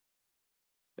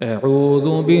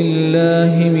أعوذ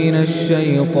بالله من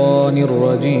الشيطان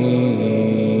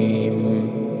الرجيم.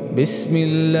 بسم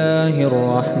الله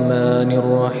الرحمن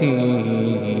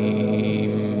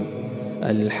الرحيم.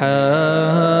 الحاقة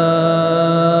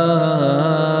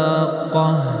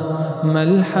ما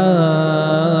الحاقة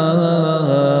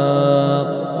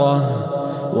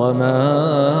وما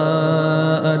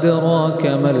أدراك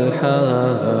ما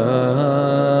الحاقة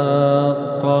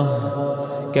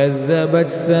كذبت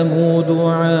ثمود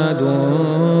وعاد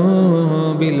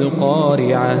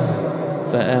بالقارعة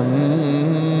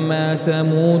فأما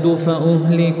ثمود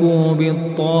فأهلكوا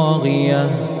بالطاغية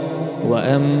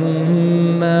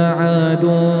وأما عاد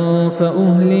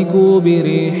فأهلكوا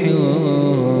بريح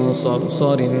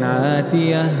صرصر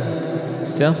عاتية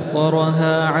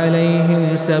سخرها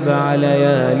عليهم 7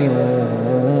 ليال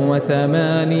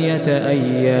و8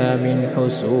 أيام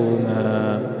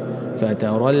حسوما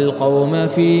فترى القوم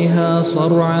فيها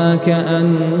صرعى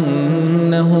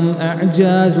كأنهم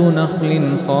أعجاز نخل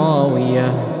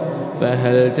خاوية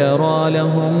فهل ترى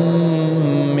لهم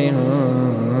من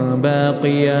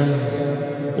باقية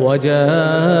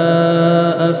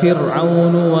وجاء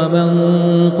فرعون ومن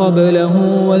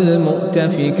قبله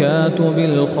والمؤتفكات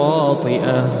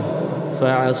بالخاطئة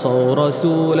فعصوا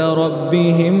رسول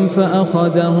ربهم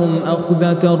فأخذهم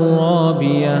أخذة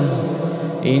رابية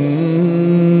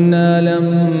إنا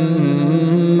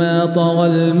لما طغى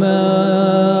الماء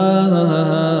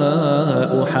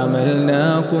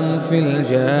حملناكم في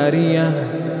الجارية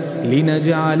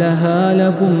لنجعلها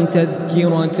لكم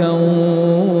تذكرة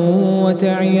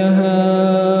وتعيها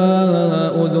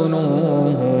أذن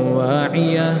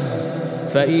واعية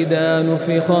فإذا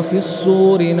نفخ في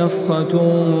الصور نفخة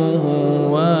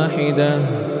واحدة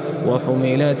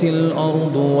وحملت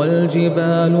الأرض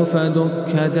والجبال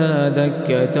فدكتا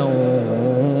دكة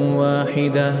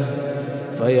واحدة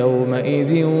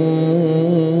فيومئذ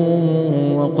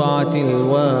وقعت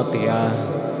الواقعة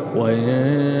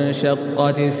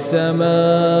وانشقت السماء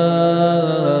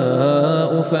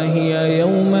فهي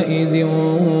يومئذ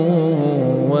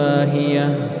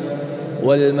واهية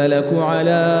والملك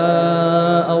على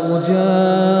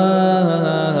أرجائها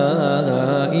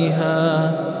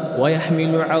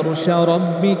ويحمل عرش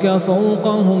ربك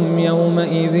فوقهم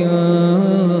يومئذ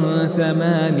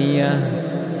 8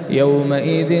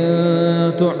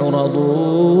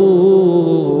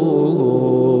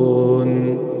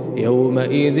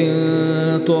 يومئذ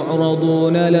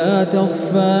تعرضون لا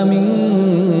تخفى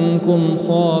منكم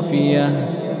خافية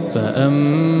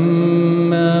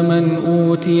فأما من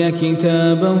أوتي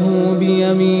كتابه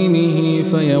بيمينه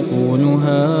فيقول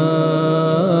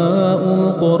هاؤم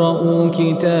اقرءوا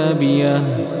كتابيه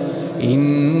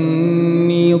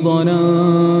إني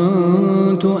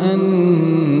ظننت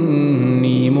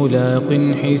أني ملاق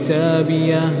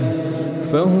حسابيه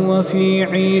فهو في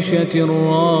عيشة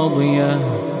راضية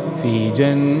في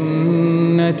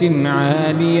جنة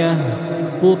عالية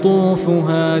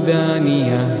قطوفها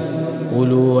دانية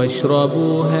كلوا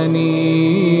واشربوا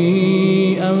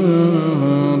هنيئا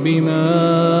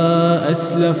بما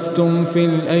أسلفتم في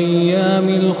الأيام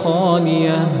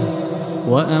الخالية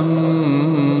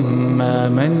وأما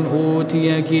من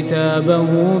أوتي كتابه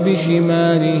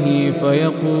بشماله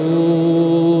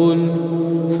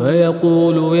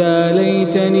فيقول يا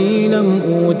ليتني لم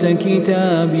أوت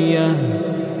كتابيه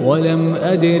ولم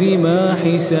أدر ما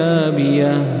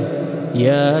حسابيه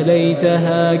يا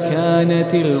ليتها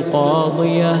كانت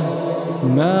القاضية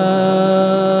ما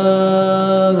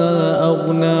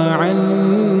أغنى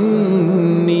عني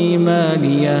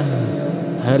ماليه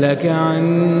هلك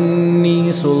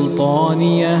عني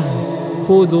سلطانيه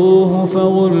خذوه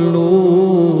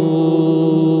فغلوه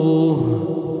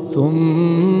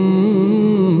ثم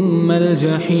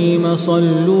الجحيم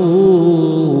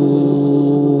صلوه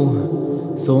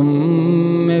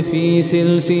ثم في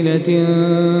سلسلة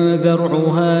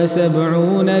ذرعها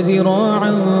 70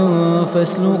 ذراعا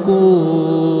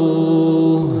فاسلكوه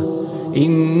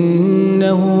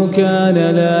إنه كان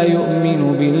لا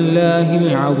يؤمن بالله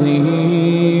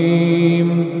العظيم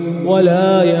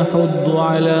ولا يحض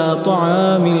على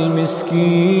طعام المسكين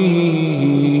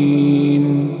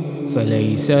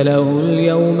فليس له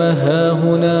اليوم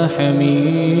هاهنا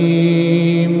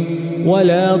حميم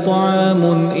ولا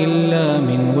طعام إلا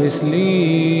من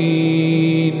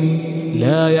غسلين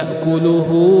لا يأكله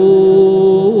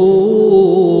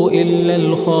إلا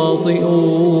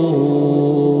الخاطئون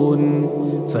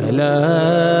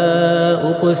فلا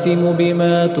أقسم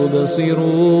بما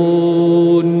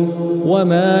تبصرون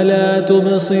وما لا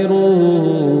تبصرون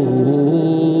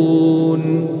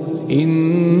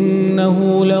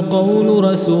إنه لقول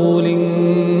رسول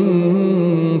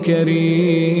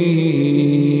كريم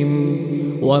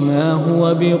وما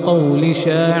هو بقول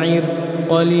شاعر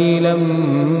قليلا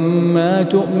ما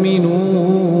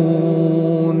تؤمنون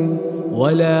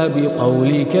ولا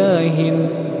بقول كاهن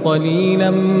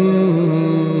قليلا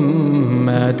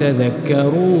ما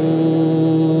تذكرون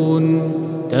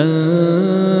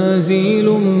تنزيل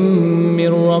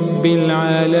من رب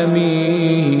العالمين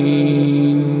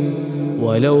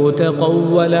ولو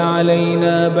تقول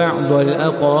علينا بعض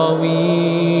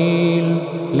الأقاويل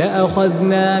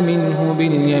لأخذنا منه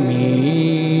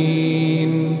باليمين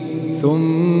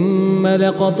ثم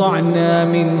لقطعنا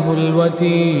منه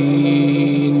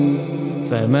الوتين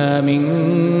فما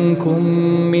منكم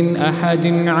من أحد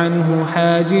عنه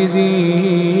حاجزين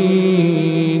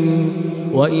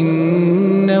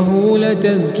وإنه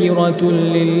لتذكرة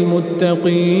للمتقين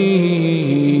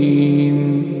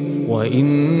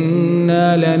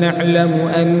وإنا لنعلم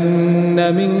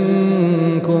أن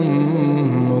منكم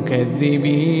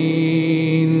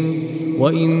مكذبين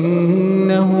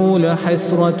وإنه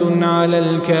لحسرة على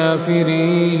الكافرين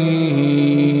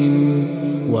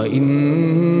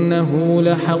وإنه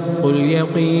لحق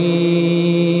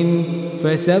اليقين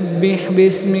فسبح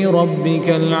باسم ربك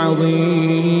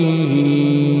العظيم